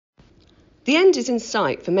The end is in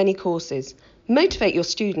sight for many courses. Motivate your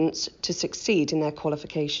students to succeed in their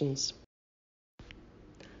qualifications.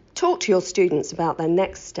 Talk to your students about their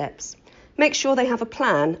next steps. Make sure they have a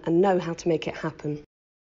plan and know how to make it happen.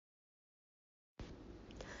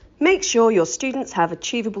 Make sure your students have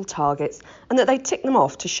achievable targets and that they tick them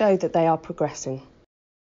off to show that they are progressing.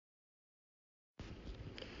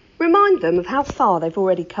 Remind them of how far they've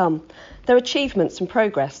already come, their achievements and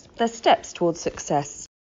progress, their steps towards success.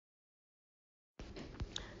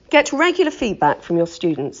 Get regular feedback from your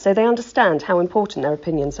students so they understand how important their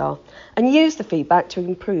opinions are and use the feedback to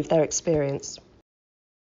improve their experience.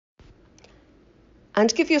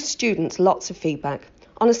 And give your students lots of feedback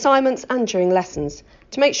on assignments and during lessons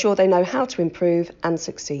to make sure they know how to improve and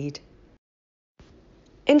succeed.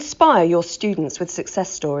 Inspire your students with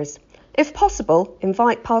success stories. If possible,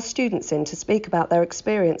 invite past students in to speak about their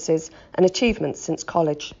experiences and achievements since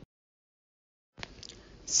college.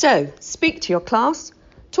 So, speak to your class,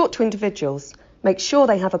 talk to individuals, make sure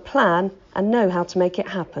they have a plan and know how to make it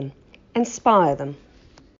happen. Inspire them.